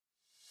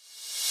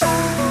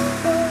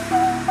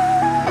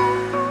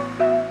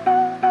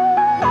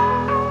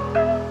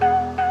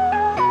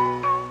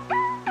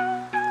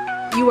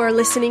are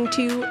listening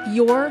to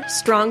Your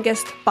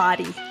Strongest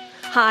Body.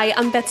 Hi,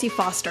 I'm Betsy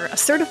Foster, a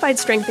certified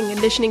strength and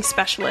conditioning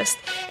specialist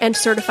and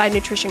certified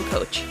nutrition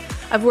coach.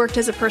 I've worked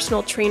as a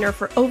personal trainer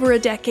for over a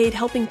decade,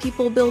 helping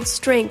people build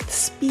strength,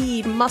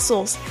 speed,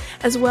 muscles,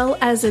 as well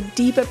as a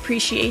deep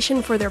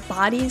appreciation for their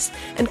bodies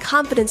and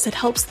confidence that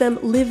helps them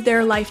live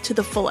their life to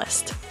the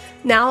fullest.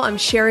 Now I'm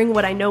sharing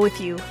what I know with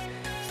you.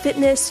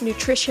 Fitness,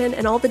 nutrition,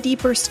 and all the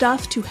deeper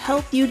stuff to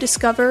help you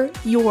discover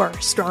your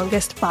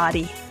strongest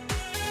body.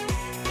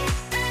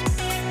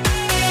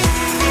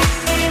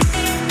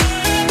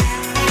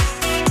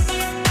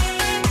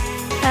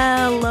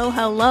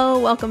 Hello.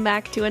 Welcome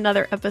back to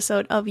another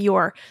episode of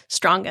Your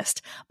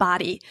Strongest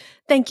Body.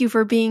 Thank you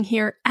for being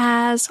here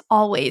as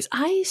always.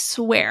 I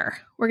swear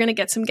we're going to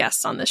get some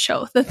guests on this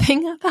show. The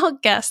thing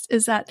about guests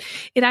is that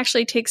it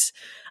actually takes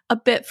a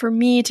bit for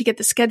me to get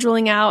the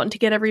scheduling out and to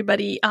get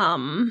everybody,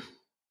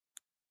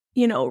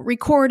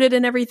 recorded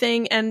and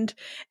everything.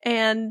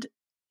 And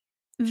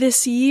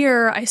this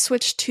year I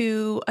switched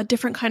to a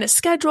different kind of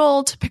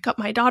schedule to pick up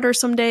my daughter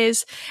some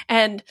days.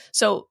 And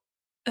so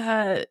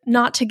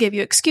not to give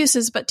you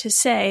excuses, but to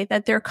say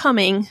that they're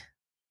coming.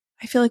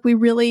 I feel like we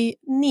really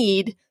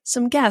need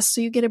some guests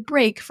so you get a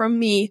break from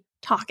me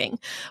talking.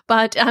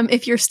 But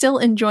if you're still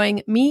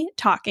enjoying me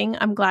talking,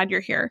 I'm glad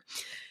you're here.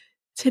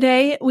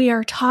 Today, we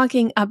are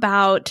talking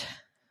about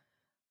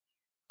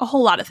a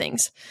whole lot of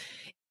things.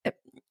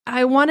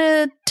 I want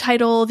to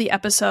title the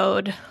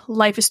episode,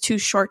 Life is Too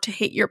Short to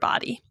Hate Your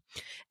Body.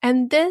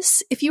 And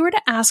this, if you were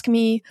to ask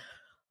me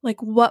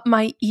like what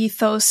my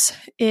ethos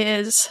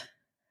is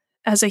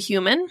as a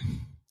human,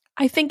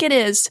 I think it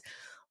is,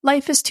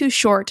 life is too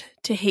short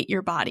to hate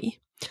your body.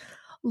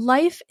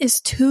 Life is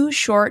too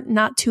short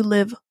not to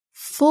live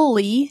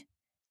fully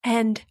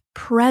and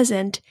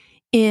present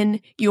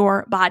in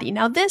your body.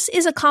 Now, this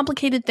is a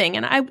complicated thing.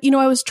 And I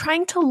was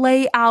trying to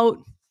lay out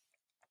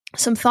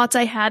some thoughts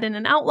I had in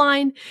an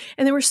outline,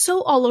 and they were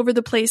so all over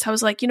the place. I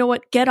was like, you know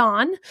what, get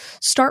on,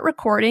 start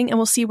recording, and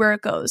we'll see where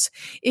it goes.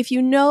 If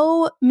you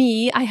know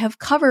me, I have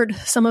covered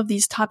some of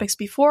these topics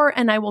before,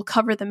 and I will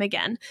cover them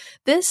again.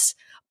 This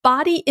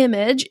body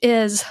image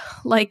is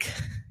like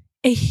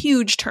a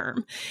huge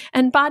term,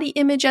 and body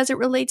image as it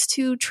relates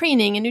to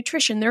training and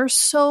nutrition, there are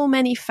so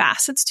many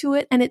facets to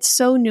it, and it's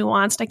so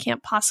nuanced. I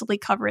can't possibly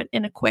cover it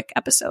in a quick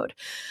episode.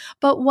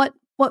 But what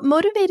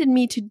motivated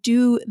me to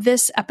do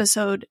this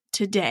episode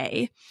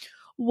today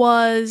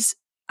was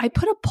I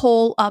put a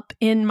poll up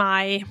in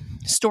my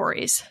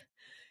stories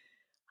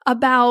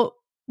about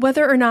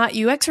whether or not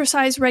you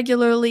exercise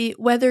regularly,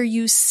 whether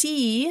you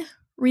see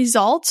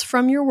results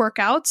from your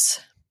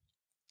workouts,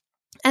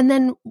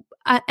 and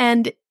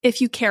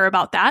if you care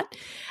about that,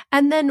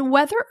 and then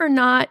whether or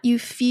not you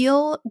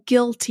feel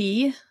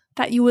guilty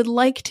that you would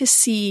like to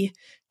see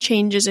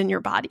changes in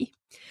your body.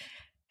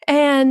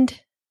 And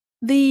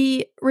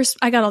I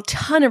got a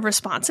ton of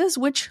responses,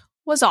 which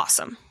was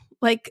awesome.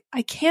 Like,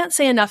 I can't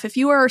say enough. If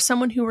you are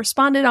someone who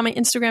responded on my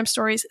Instagram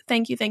stories,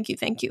 thank you.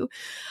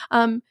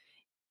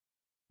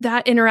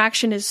 That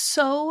interaction is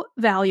so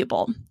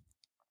valuable.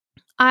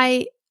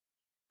 I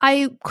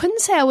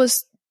couldn't say I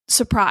was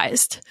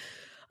surprised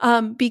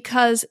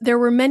because there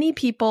were many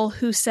people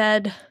who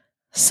said,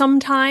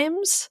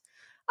 sometimes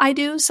I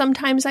do.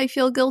 Sometimes I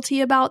feel guilty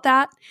about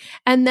that.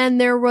 And then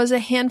there was a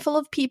handful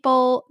of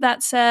people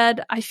that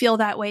said, I feel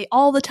that way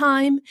all the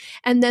time.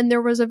 And then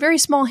there was a very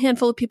small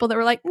handful of people that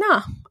were like,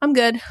 nah, I'm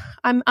good.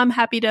 I'm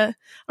happy I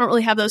don't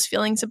really have those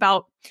feelings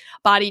about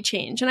body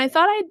change. And I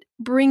thought I'd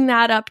bring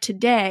that up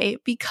today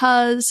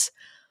because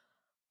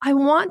I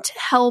want to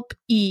help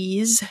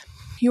ease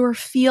your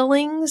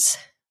feelings,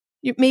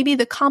 maybe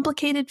the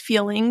complicated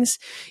feelings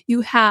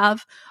you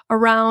have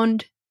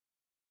around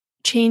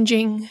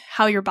changing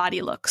how your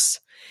body looks.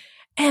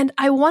 And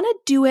I want to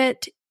do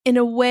it in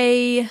a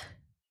way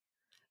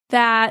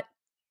that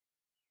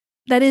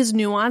is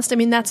nuanced. I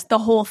mean, that's the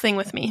whole thing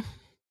with me.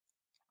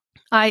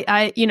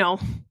 I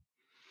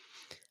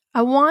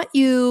want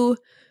you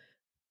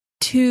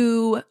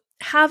to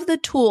have the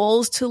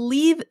tools to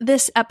leave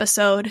this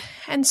episode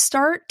and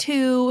start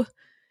to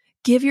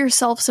give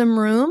yourself some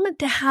room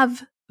to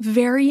have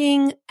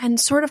varying and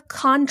sort of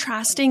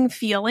contrasting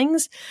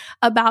feelings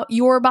about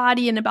your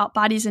body and about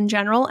bodies in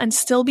general, and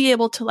still be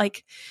able to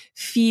like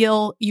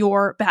feel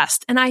your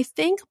best. And I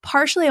think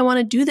partially I want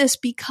to do this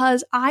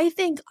because I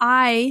think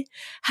I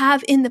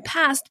have in the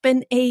past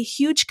been a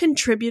huge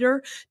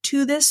contributor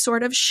to this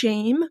sort of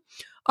shame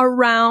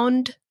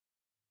around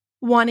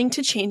wanting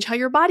to change how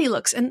your body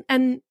looks.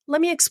 And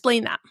let me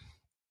explain that.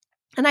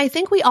 And I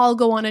think we all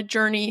go on a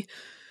journey.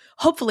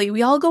 Hopefully,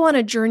 we all go on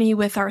a journey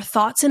with our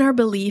thoughts and our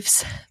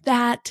beliefs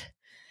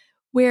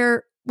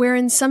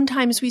wherein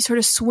sometimes we sort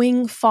of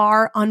swing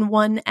far on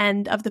one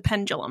end of the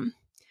pendulum.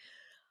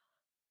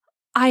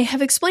 I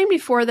have explained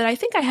before that I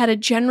think I had a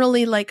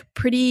generally like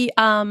pretty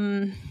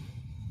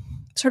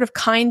sort of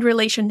kind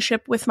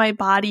relationship with my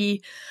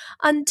body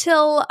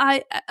until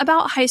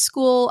about high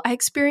school. I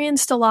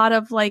experienced a lot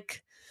of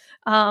like,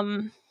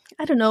 I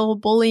I don't know,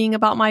 bullying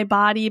about my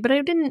body, but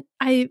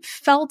I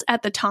felt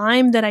at the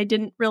time that I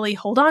didn't really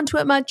hold on to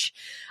it much.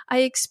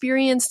 I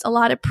experienced a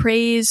lot of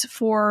praise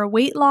for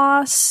weight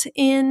loss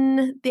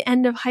in the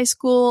end of high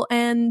school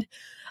and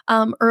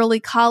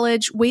early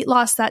college, weight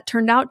loss that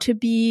turned out to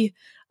be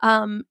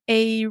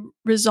a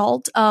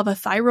result of a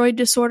thyroid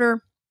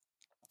disorder.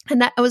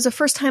 And that was the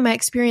first time I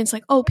experienced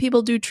like, oh,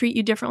 people do treat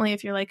you differently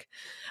if you're like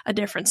a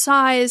different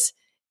size.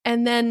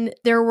 And then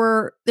there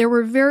were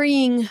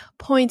varying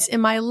points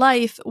in my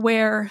life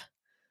where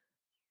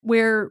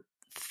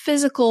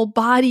physical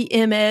body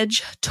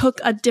image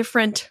took a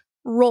different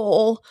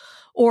role,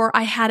 or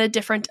I had a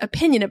different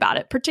opinion about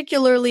it.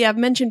 Particularly, I've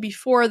mentioned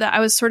before that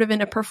I was sort of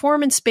in a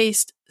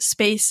performance-based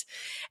space,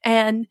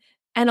 and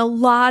a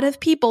lot of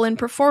people in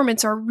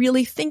performance are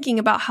really thinking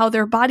about how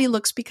their body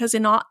looks, because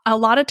in a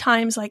lot of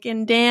times, like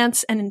in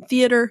dance and in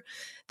theater,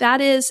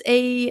 that is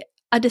a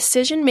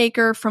decision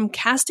maker from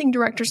casting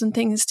directors and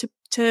things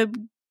to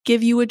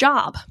give you a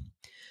job.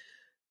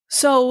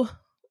 So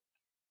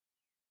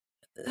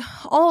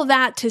all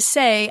that to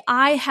say,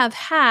 I have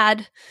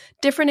had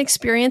different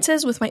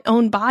experiences with my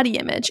own body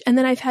image, and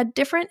then I've had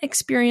different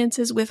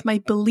experiences with my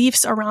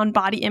beliefs around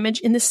body image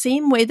in the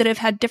same way that I've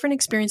had different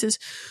experiences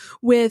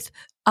with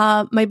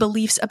my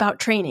beliefs about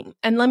training.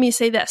 And let me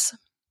say this.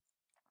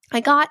 I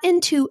got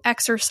into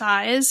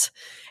exercise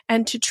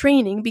and to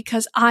training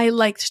because I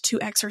liked to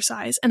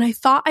exercise, and I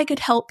thought I could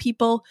help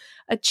people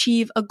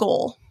achieve a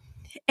goal.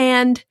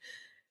 And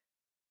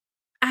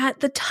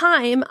at the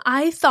time,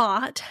 I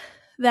thought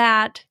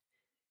that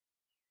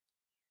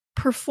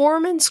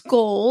performance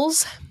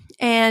goals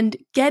and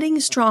getting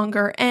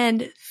stronger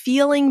and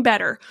feeling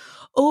better,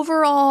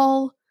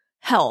 overall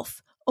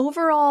health,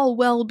 overall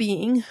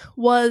well-being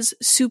was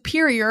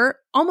superior,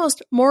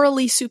 almost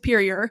morally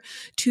superior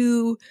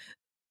to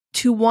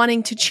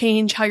wanting to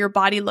change how your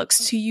body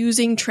looks, to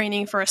using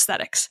training for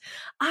aesthetics.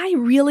 I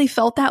really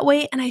felt that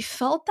way, and I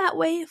felt that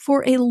way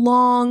for a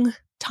long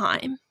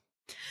time.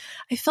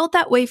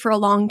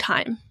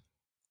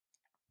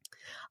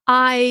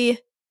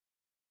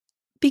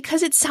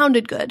 Because it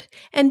sounded good,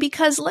 and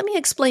because, let me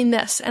explain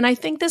this, and I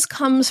think this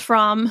comes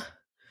from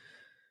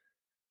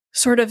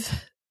sort of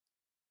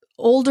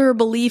older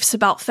beliefs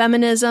about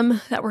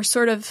feminism that were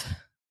sort of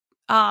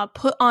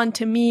put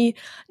onto me.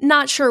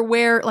 Not sure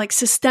where, like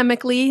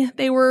systemically,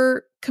 they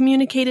were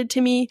communicated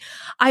to me.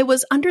 I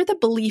was under the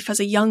belief as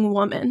a young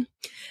woman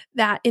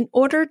that in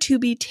order to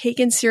be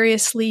taken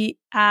seriously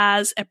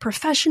as a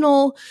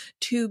professional,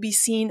 to be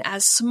seen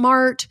as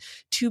smart,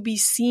 to be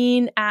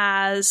seen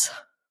as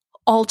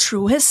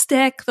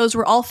altruistic, those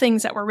were all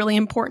things that were really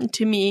important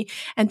to me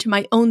and to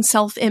my own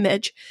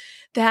self-image,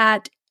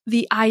 that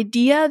the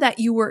idea that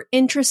you were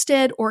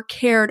interested or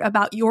cared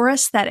about your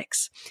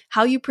aesthetics,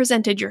 how you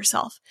presented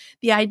yourself,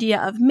 the idea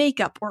of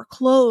makeup or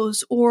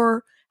clothes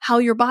or how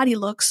your body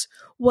looks,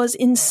 was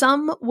in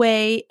some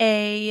way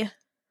a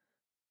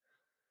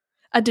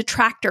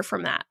detractor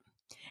from that,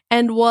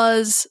 and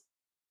was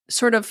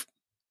sort of,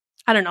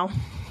 I don't know,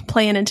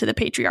 playing into the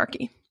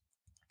patriarchy.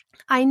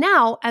 I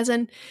now, as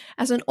an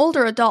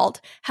older adult,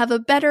 have a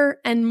better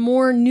and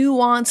more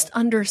nuanced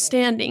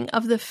understanding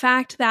of the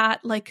fact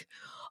that, like,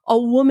 a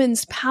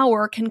woman's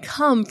power can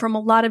come from a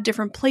lot of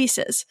different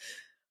places,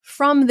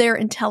 from their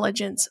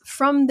intelligence,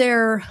 from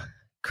their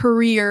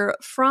career,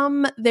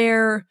 from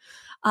their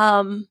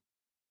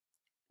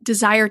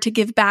desire to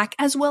give back,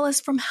 as well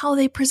as from how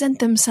they present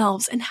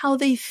themselves and how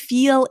they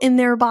feel in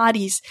their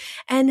bodies,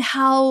 and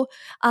how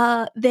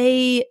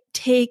they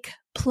take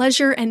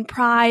pleasure and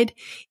pride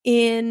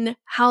in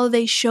how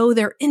they show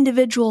their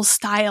individual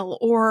style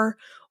or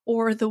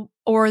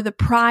the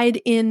pride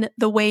in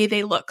the way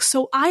they look.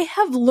 So I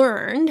have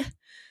learned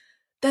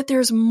that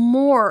there's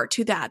more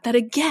to that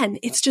again,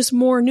 it's just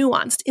more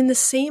nuanced, in the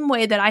same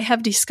way that I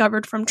have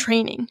discovered from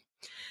training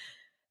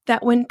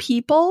that when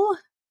people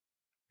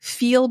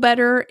feel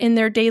better in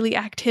their daily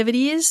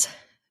activities,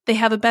 they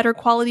have a better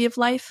quality of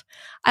life.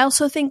 I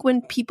also think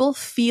when people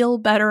feel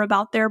better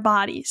about their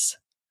bodies,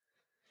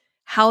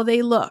 how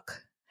they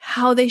look,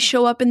 how they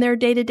show up in their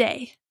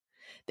day-to-day,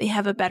 they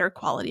have a better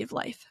quality of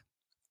life.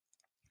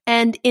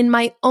 And in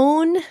my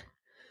own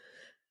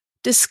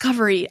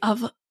discovery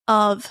of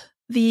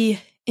the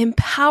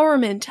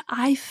empowerment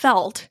I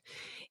felt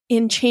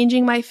in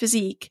changing my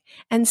physique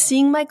and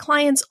seeing my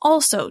clients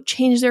also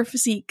change their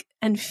physique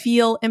and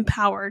feel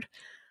empowered,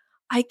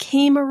 I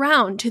came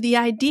around to the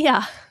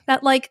idea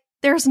that, like,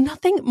 there's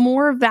nothing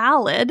more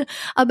valid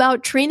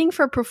about training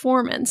for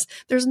performance.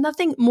 There's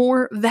nothing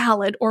more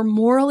valid or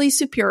morally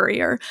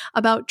superior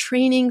about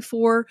training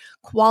for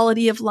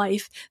quality of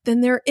life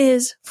than there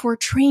is for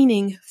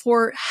training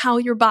for how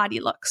your body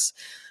looks.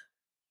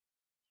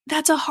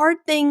 That's a hard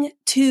thing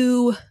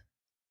to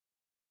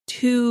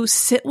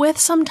sit with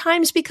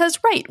sometimes because,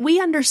 right, we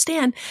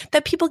understand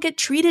that people get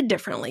treated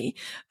differently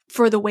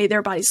for the way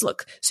their bodies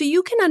look. So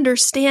you can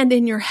understand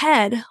in your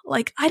head,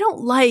 like, I don't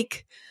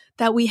like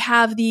that we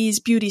have these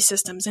beauty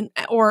systems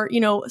or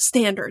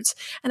standards,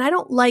 and I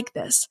don't like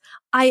this.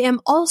 I am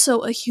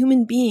also a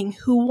human being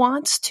who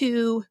wants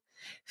to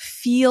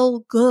feel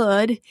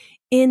good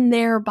in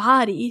their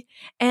body.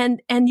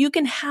 And you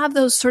can have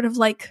those sort of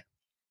like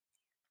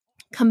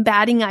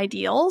combating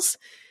ideals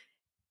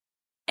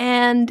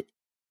and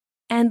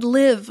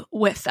live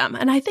with them.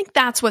 And I think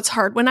that's what's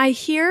hard. When I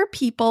hear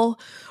people,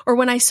 or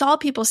when I saw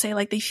people say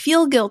like they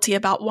feel guilty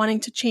about wanting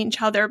to change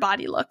how their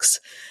body looks,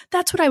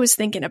 that's what I was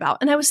thinking about.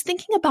 And I was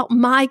thinking about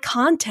my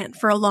content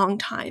for a long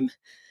time,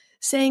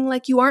 saying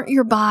like, you aren't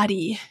your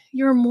body.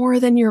 You're more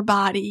than your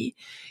body.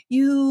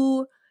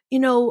 You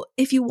know,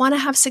 if you want to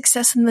have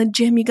success in the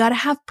gym, you got to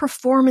have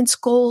performance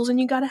goals and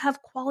you got to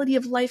have quality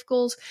of life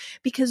goals,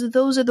 because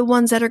those are the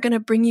ones that are going to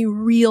bring you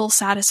real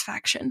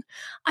satisfaction.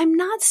 I'm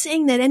not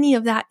saying that any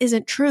of that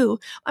isn't true.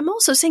 I'm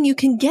also saying you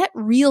can get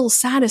real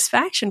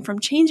satisfaction from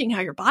changing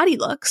how your body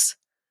looks.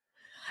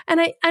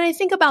 And I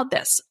think about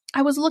this.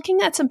 I was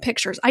looking at some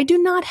pictures. I do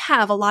not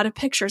have a lot of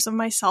pictures of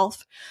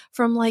myself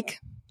from like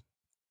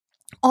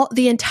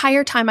the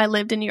entire time I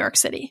lived in New York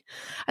City.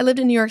 I lived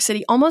in New York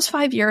City almost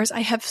 5 years.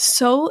 I have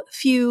so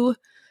few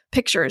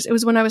pictures. It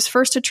was when I was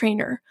first a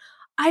trainer.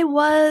 I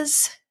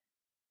was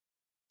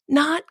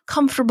not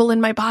comfortable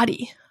in my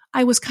body.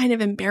 I was kind of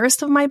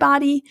embarrassed of my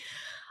body.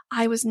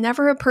 I was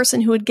never a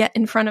person who would get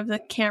in front of the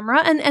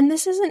camera. And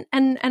this isn't,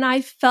 and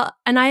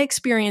I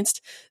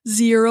experienced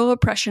zero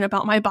oppression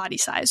about my body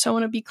size. So I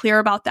want to be clear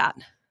about that.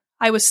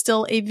 I was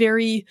still a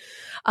very,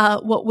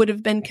 what would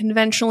have been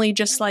conventionally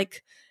just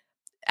like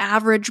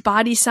average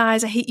body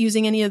size. I hate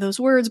using any of those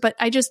words, but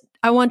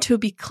I want to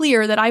be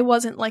clear that I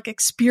wasn't like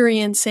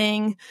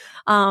experiencing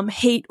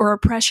hate or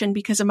oppression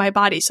because of my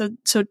body. So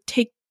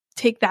take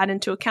that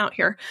into account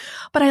here.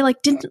 But I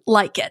didn't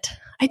like it.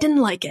 I didn't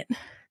like it.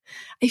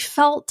 I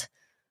felt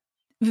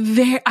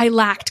I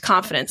lacked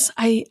confidence.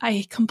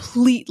 I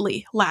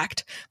completely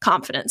lacked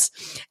confidence.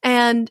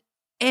 And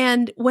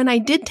when I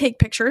did take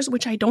pictures,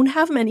 which I don't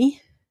have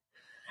many,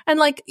 and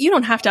like, you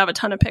don't have to have a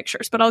ton of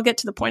pictures, but I'll get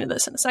to the point of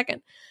this in a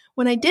second.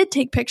 When I did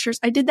take pictures,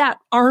 I did that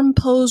arm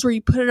pose where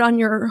you put it on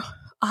your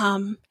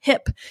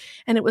hip.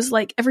 And it was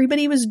like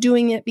everybody was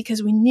doing it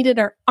because we needed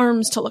our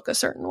arms to look a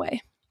certain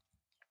way.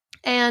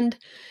 And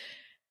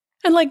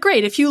like,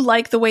 great, if you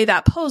like the way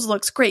that pose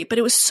looks, great. But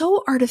it was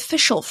so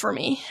artificial for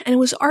me. And it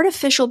was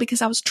artificial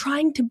because I was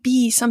trying to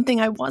be something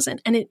I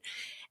wasn't. And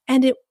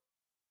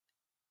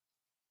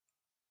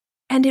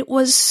it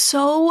was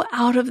so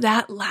out of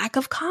that lack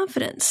of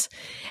confidence.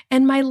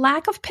 And my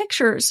lack of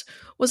pictures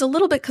was a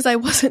little bit because I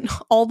wasn't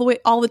all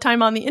the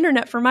time on the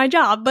internet for my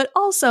job, but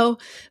also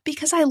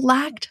because I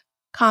lacked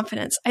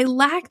confidence. I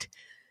lacked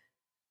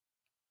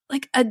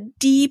like a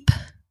deep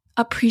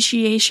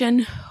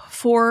appreciation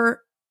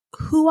for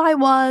who I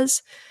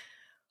was,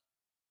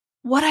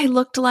 what I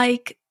looked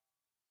like,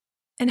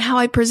 and how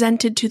I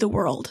presented to the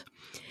world.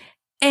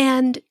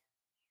 And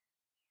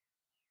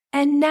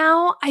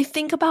now I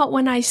think about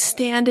when I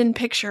stand in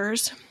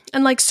pictures,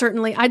 and like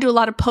certainly I do a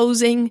lot of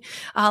posing,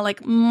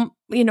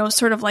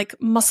 sort of like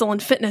muscle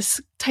and fitness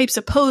types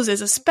of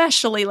poses,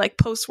 especially like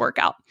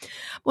post-workout.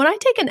 When I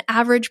take an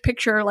average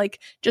picture, like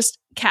just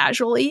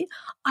casually,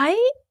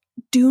 I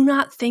do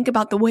not think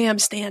about the way I'm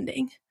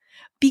standing,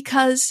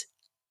 because,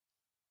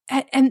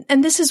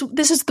 and this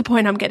is the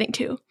point I'm getting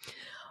to.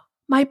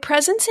 My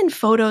presence in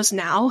photos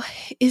now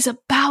is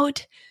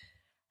about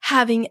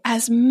having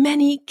as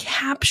many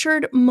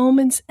captured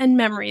moments and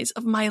memories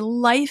of my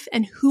life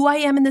and who I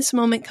am in this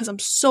moment, because I'm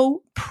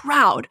so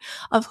proud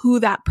of who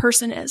that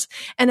person is.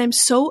 And I'm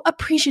so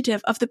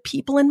appreciative of the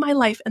people in my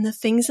life and the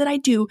things that I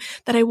do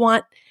that I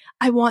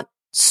want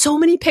so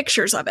many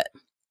pictures of it.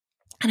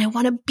 And I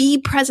want to be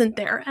present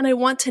there. And I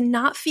want to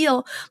not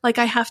feel like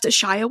I have to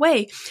shy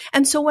away.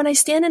 And so when I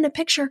stand in a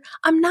picture,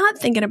 I'm not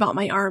thinking about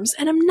my arms,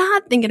 and I'm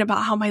not thinking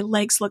about how my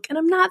legs look, and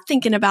I'm not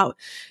thinking about,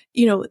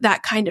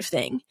 that kind of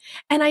thing.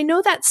 And I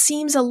know that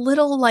seems a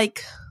little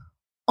like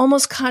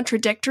almost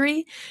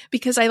contradictory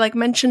because I like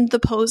mentioned the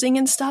posing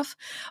and stuff,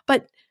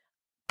 but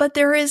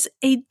there is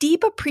a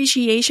deep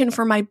appreciation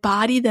for my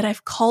body that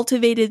I've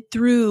cultivated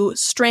through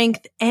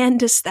strength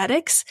and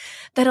aesthetics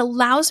that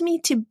allows me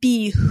to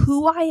be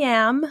who I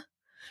am,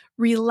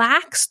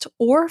 relaxed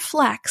or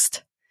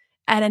flexed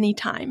at any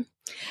time.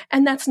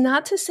 And that's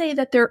not to say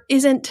that there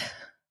isn't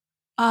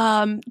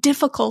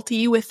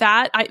difficulty with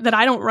that, that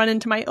I don't run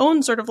into my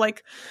own sort of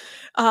like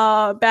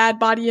bad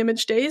body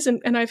image days.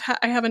 And I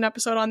have an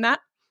episode on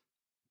that.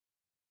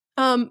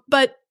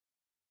 But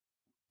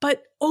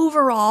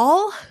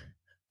overall,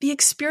 the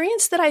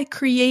experience that I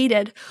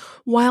created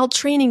while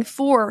training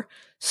for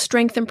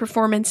strength and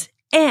performance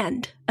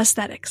and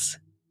aesthetics,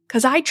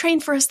 because I train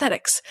for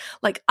aesthetics,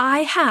 like I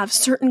have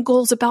certain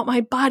goals about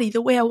my body,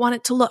 the way I want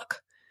it to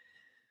look.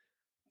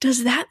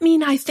 Does that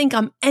mean I think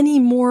I'm any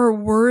more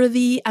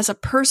worthy as a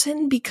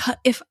person because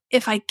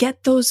if I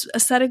get those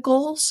aesthetic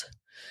goals?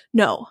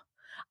 No,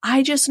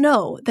 I just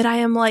know that I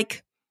am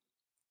like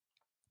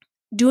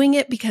doing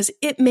it because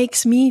it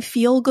makes me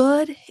feel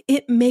good.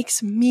 It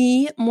makes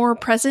me more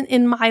present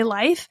in my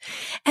life.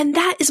 And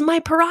that is my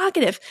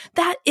prerogative.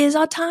 That is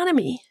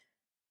autonomy.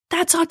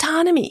 That's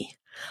autonomy,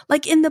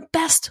 like in the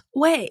best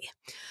way.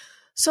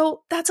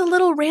 So that's a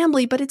little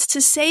rambly, but it's to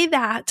say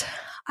that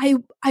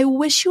I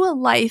wish you a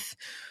life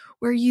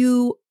where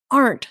you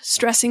aren't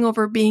stressing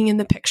over being in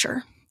the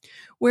picture,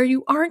 where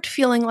you aren't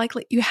feeling like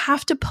you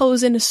have to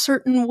pose in a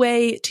certain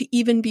way to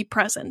even be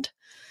present.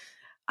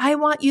 I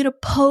want you to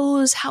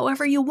pose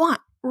however you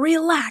want,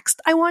 relaxed.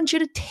 I want you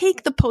to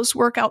take the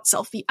post-workout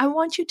selfie. I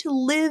want you to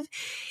live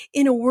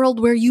in a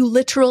world where you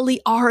literally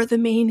are the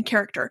main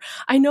character.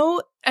 I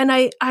know, and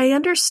I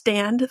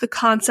understand the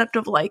concept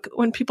of like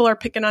when people are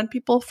picking on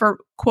people for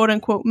quote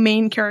unquote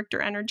main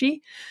character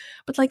energy,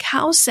 but like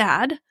how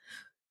sad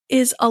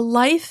is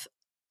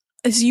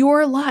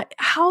your life?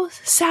 How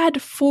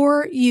sad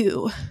for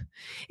you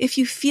if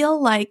you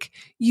feel like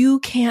you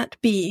can't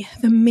be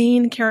the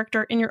main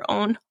character in your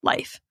own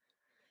life.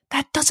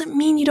 That doesn't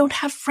mean you don't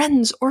have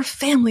friends or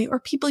family or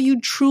people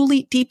you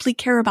truly, deeply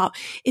care about.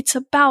 It's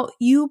about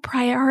you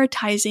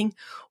prioritizing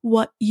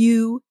what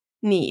you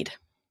need.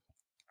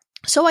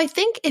 So I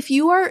think if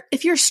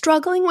you're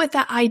struggling with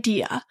that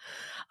idea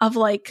of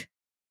like,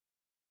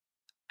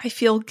 I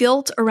feel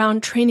guilt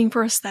around training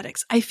for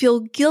aesthetics. I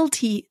feel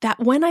guilty that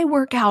when I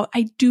work out,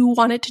 I do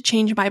want it to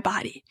change my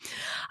body.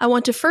 I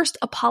want to first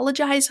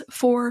apologize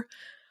for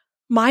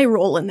my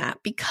role in that,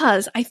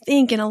 because I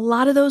think in a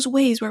lot of those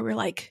ways where we're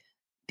like,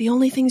 the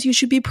only things you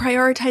should be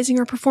prioritizing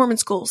are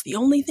performance goals. The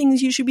only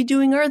things you should be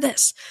doing are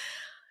this.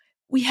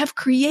 We have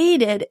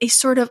created a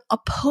sort of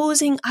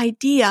opposing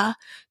idea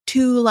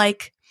to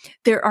like,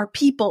 there are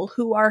people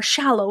who are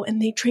shallow and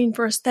they train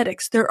for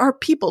aesthetics. There are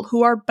people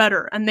who are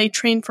better and they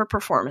train for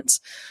performance.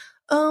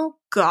 Oh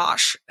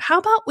gosh, how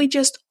about we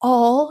just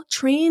all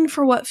train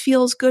for what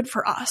feels good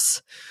for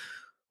us?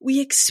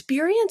 We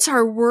experience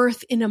our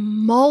worth in a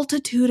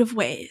multitude of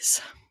ways,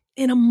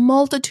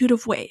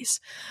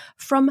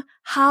 from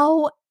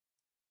how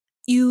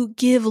you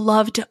give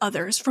love to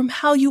others, from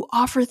how you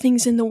offer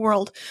things in the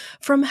world,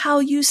 from how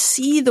you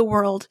see the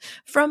world,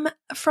 from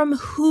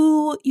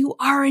who you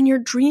are in your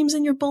dreams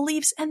and your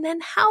beliefs, and then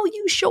how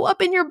you show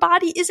up in your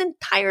body is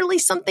entirely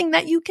something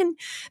that you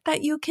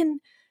can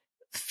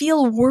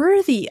feel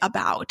worthy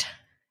about.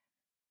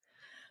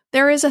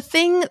 There is a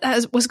thing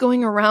that was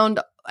going around,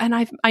 and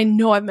I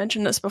know I've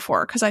mentioned this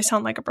before because I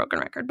sound like a broken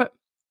record, but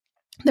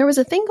there was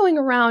a thing going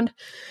around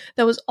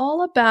that was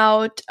all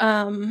about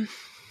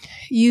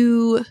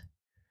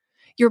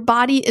your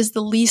body is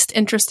the least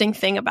interesting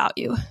thing about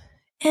you.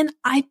 And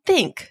I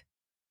think,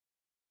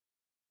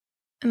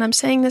 and I'm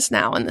saying this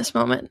now in this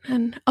moment,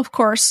 and of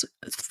course,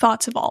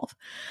 thoughts evolve.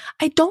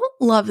 I don't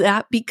love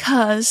that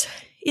because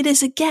it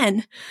is,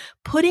 again,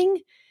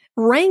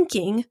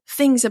 ranking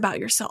things about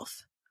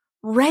yourself,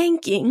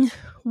 ranking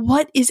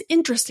what is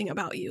interesting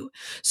about you.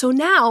 So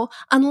now,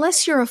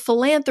 unless you're a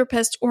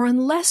philanthropist or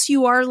unless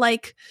you are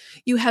like,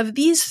 you have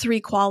these 3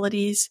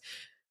 qualities,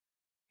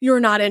 you're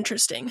not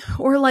interesting.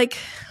 Or like,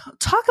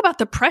 talk about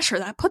the pressure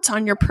that puts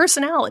on your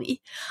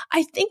personality.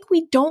 I think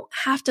we don't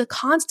have to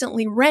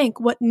constantly rank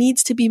what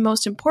needs to be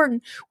most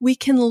important. We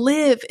can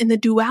live in the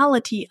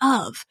duality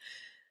of,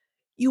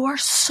 you are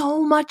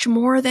so much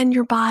more than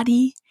your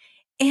body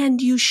and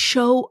you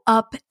show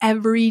up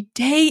every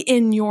day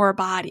in your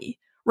body,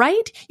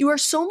 right? You are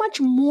so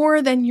much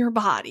more than your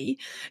body.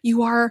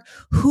 You are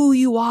who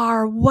you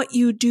are, what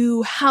you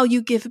do, how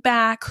you give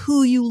back,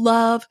 who you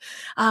love,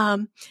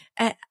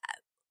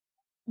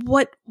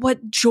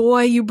 what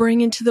joy you bring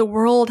into the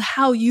world,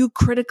 how you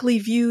critically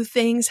view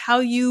things, how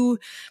you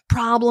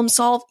problem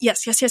solve.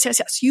 Yes.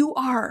 You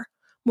are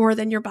more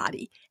than your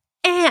body.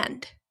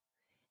 And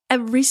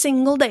every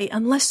single day,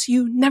 unless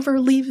you never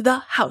leave the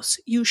house,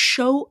 you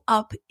show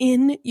up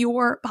in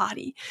your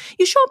body.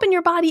 You show up in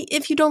your body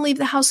if you don't leave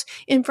the house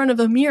in front of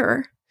a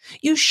mirror.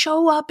 You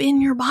show up in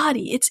your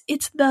body.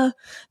 It's the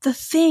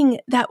thing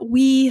that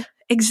we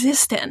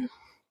exist in.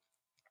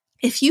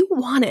 If you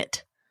want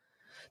it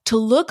to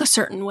look a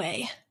certain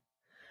way,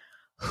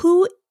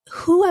 who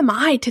am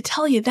I to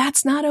tell you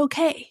that's not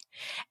okay?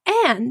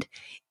 And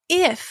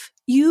if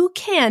you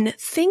can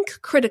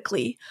think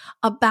critically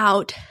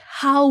about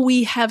how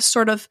we have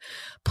sort of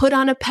put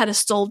on a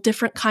pedestal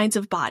different kinds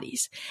of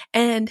bodies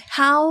and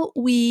how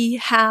we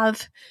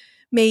have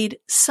made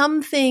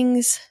some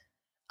things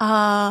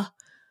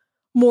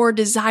more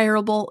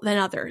desirable than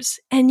others,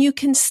 and you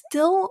can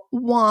still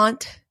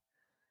want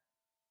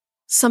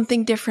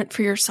something different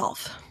for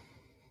yourself.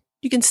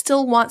 You can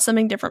still want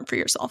something different for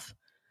yourself.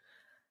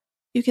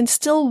 You can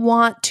still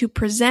want to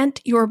present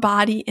your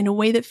body in a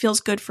way that feels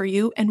good for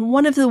you. And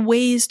one of the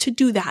ways to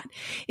do that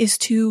is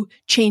to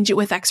change it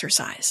with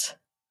exercise.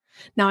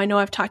 Now, I know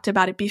I've talked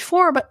about it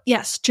before, but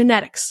yes,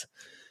 genetics.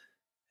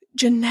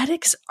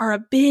 Genetics are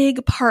a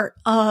big part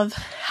of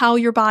how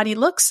your body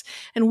looks,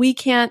 and we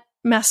can't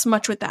mess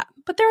much with that.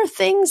 But there are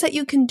things that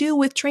you can do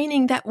with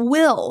training that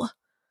will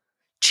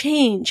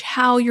change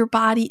how your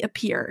body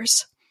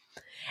appears.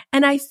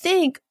 And I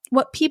think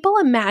what people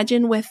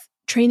imagine with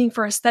training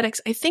for aesthetics,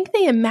 I think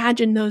they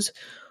imagine those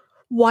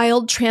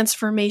wild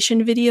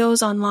transformation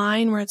videos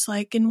online where it's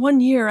like, in 1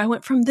 year, I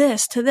went from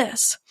this to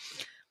this.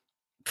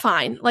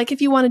 Fine. Like,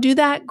 if you want to do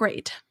that,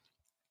 great.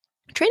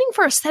 Training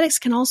for aesthetics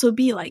can also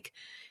be like,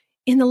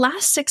 in the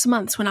last 6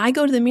 months, when I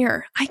go to the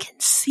mirror, I can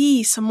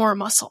see some more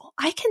muscle.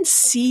 I can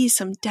see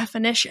some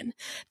definition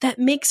that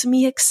makes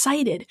me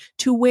excited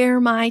to wear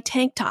my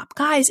tank top.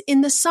 Guys,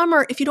 in the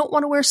summer, if you don't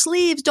want to wear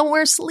sleeves, don't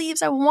wear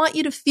sleeves. I want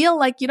you to feel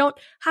like you don't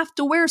have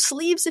to wear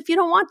sleeves if you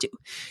don't want to.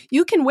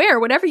 You can wear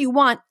whatever you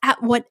want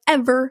at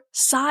whatever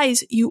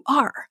size you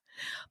are.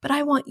 But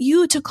I want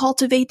you to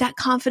cultivate that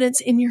confidence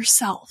in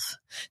yourself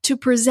to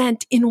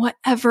present in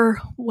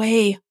whatever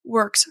way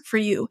works for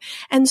you.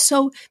 And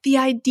so the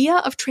idea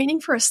of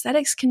training for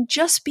aesthetics can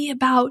just be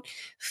about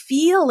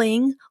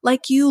feeling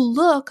like you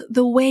look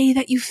the way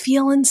that you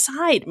feel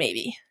inside,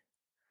 maybe.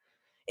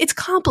 It's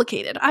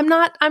complicated. I'm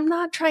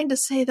not trying to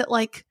say that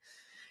like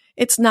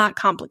it's not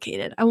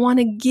complicated. I want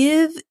to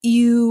give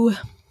you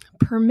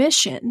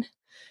permission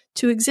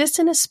to exist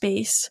in a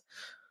space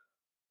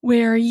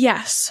where,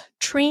 yes,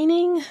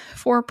 training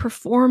for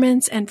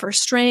performance and for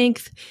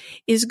strength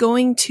is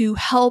going to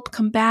help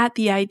combat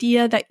the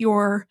idea that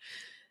your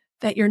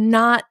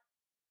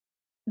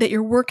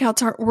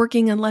workouts aren't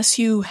working unless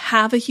you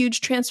have a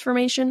huge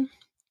transformation.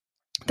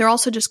 They're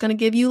also just going to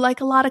give you like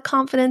a lot of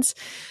confidence.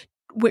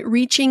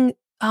 Reaching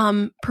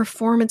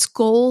performance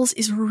goals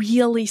is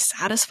really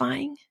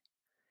satisfying.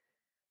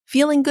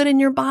 Feeling good in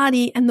your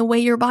body and the way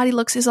your body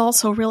looks is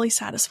also really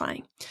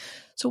satisfying.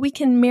 So we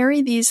can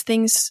marry these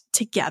things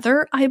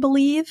together, I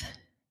believe,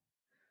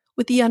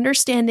 with the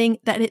understanding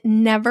that it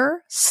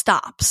never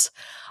stops.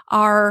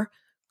 Our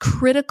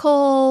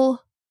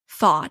critical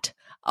thought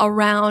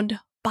around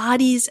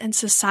bodies and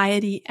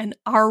society and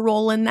our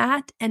role in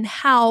that and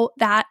how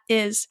that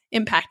is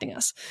impacting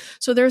us.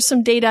 So there's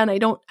some data, and I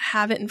don't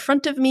have it in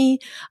front of me,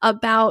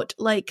 about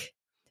like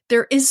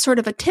there is sort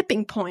of a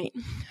tipping point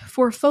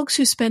for folks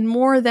who spend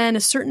more than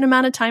a certain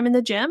amount of time in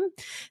the gym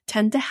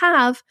tend to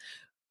have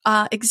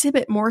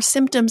exhibit more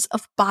symptoms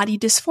of body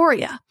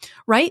dysphoria,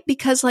 right?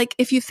 Because like,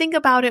 if you think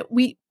about it,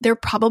 there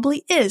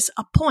probably is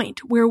a point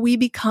where we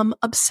become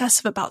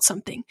obsessive about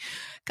something.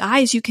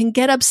 Guys, you can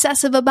get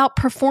obsessive about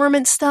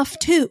performance stuff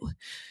too.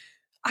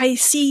 I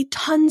see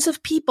tons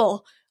of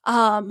people,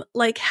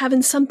 like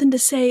having something to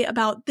say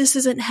about this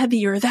isn't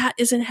heavy or that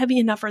isn't heavy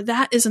enough or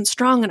that isn't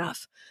strong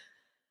enough.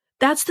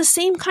 That's the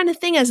same kind of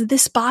thing as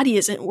this body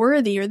isn't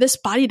worthy or this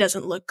body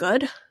doesn't look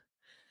good.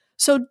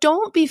 So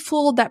don't be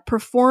fooled that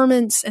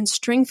performance and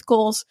strength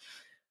goals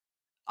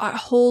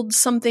hold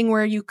something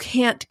where you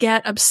can't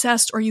get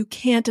obsessed or you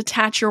can't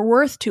attach your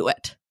worth to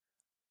it.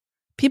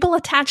 People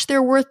attach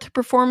their worth to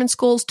performance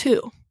goals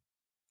too.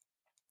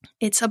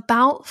 It's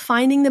about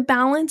finding the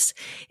balance.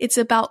 It's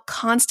about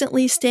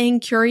constantly staying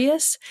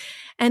curious.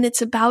 And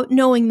it's about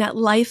knowing that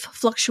life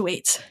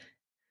fluctuates.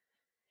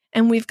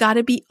 And we've got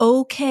to be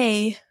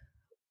okay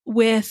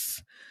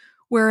with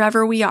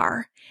wherever we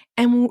are.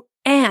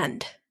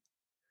 And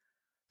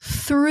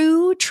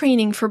through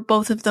training for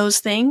both of those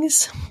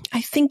things,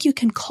 I think you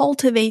can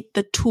cultivate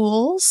the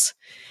tools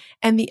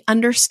and the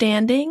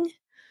understanding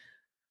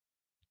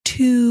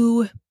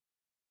to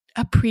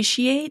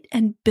appreciate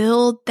and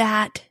build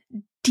that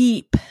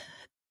deep,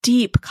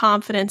 deep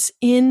confidence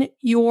in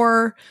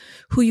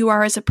who you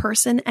are as a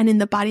person and in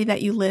the body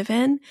that you live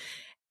in.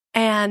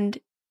 And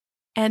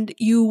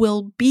you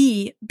will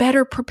be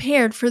better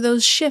prepared for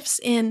those shifts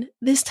in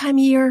this time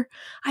of year.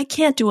 I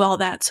can't do all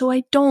that, so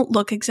I don't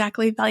look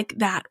exactly like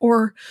that.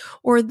 Or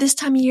this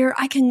time of year,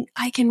 I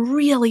can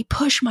really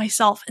push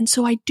myself. And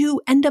so I do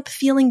end up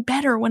feeling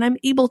better when I'm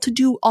able to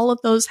do all of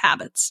those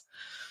habits.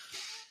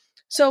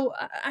 So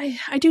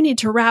I do need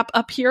to wrap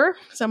up here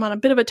because I'm on a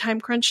bit of a time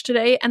crunch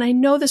today. And I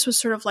know this was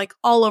sort of like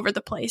all over the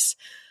place,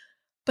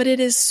 but it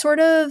is sort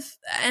of,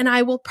 and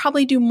I will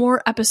probably do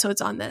more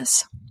episodes on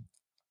this.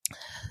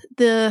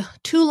 The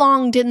too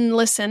long didn't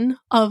listen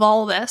of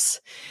all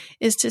this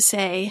is to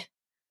say,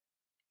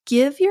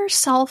 give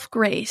yourself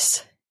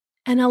grace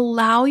and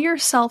allow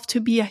yourself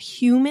to be a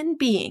human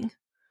being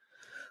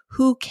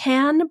who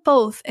can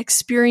both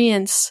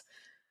experience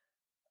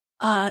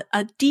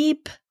a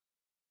deep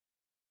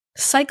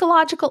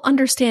psychological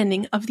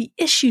understanding of the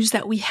issues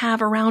that we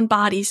have around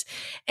bodies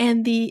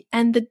and the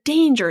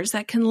dangers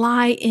that can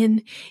lie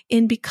in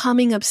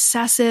becoming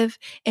obsessive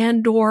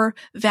and or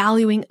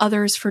valuing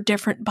others for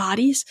different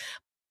bodies,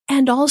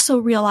 and also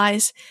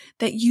realize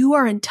that you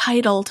are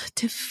entitled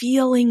to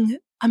feeling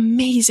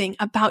amazing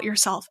about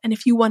yourself. And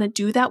if you want to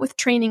do that with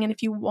training, and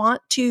if you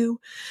want to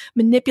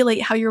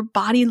manipulate how your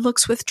body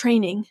looks with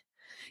training,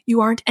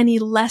 you aren't any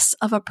less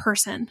of a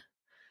person.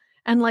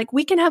 And like,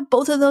 we can have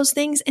both of those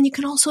things, and you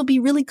can also be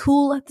really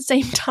cool at the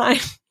same time.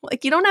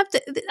 Like, you don't have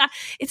to,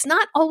 it's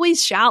not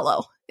always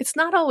shallow. It's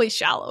not always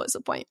shallow is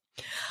the point.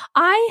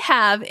 I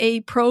have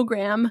a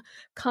program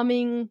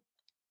coming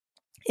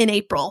in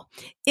April.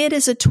 It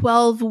is a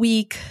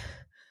 12-week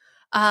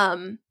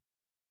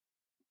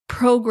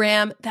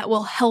program that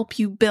will help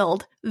you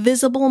build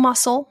visible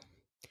muscle,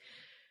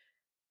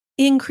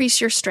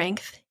 increase your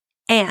strength,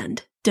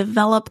 and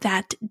develop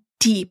that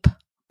deep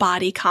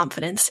body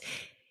confidence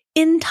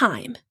in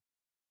time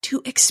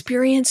to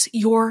experience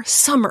your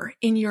summer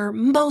in your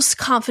most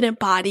confident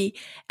body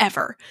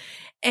ever.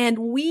 And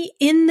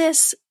in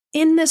this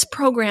in this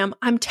program,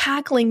 I'm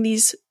tackling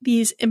these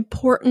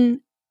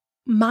important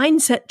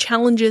mindset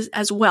challenges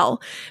as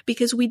well,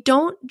 because we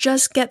don't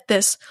just get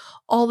this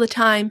all the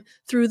time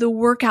through the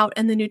workout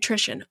and the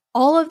nutrition.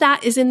 All of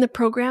that is in the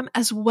program,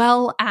 as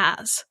well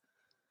as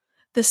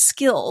the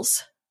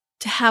skills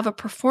to have a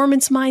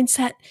performance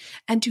mindset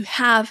and to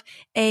have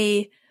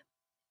a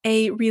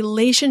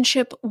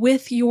relationship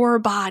with your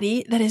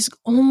body that is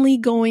only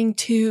going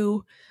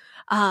to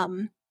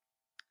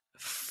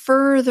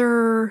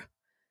further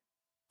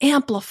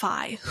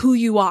amplify who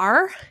you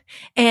are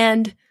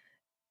and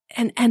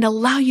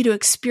allow you to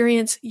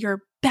experience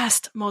your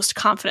best, most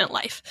confident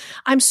life.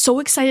 I'm so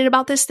excited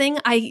about this thing.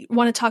 I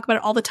want to talk about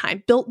it all the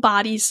time. Built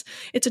Bodies.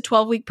 It's a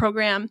 12-week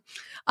program.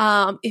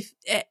 If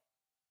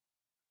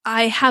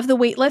I have the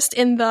wait list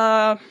in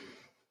the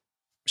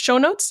show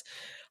notes,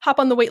 hop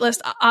on the wait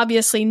list.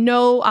 Obviously,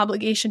 no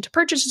obligation to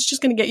purchase. It's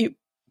just going to get you,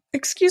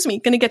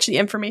 going to get you the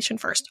information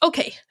first.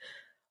 Okay.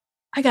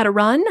 I got to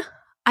run.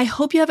 I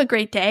hope you have a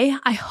great day.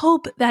 I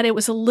hope that it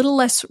was a little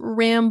less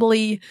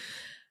rambly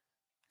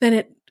than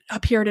it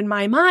appeared in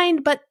my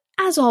mind, but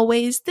as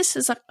always, this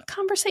is a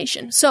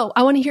conversation. So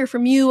I want to hear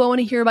from you. I want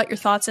to hear about your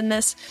thoughts in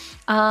this.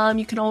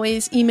 You can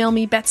always email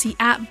me,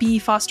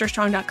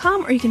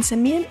 Betsy@BeFosterStrong.com, or you can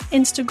send me an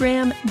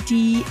Instagram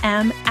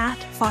DM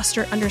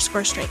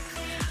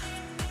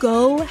 @Foster_strength.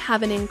 Go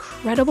have an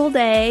incredible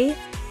day,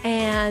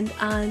 and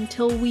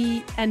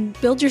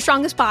build your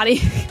strongest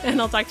body,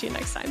 and I'll talk to you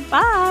next time.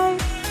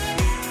 Bye.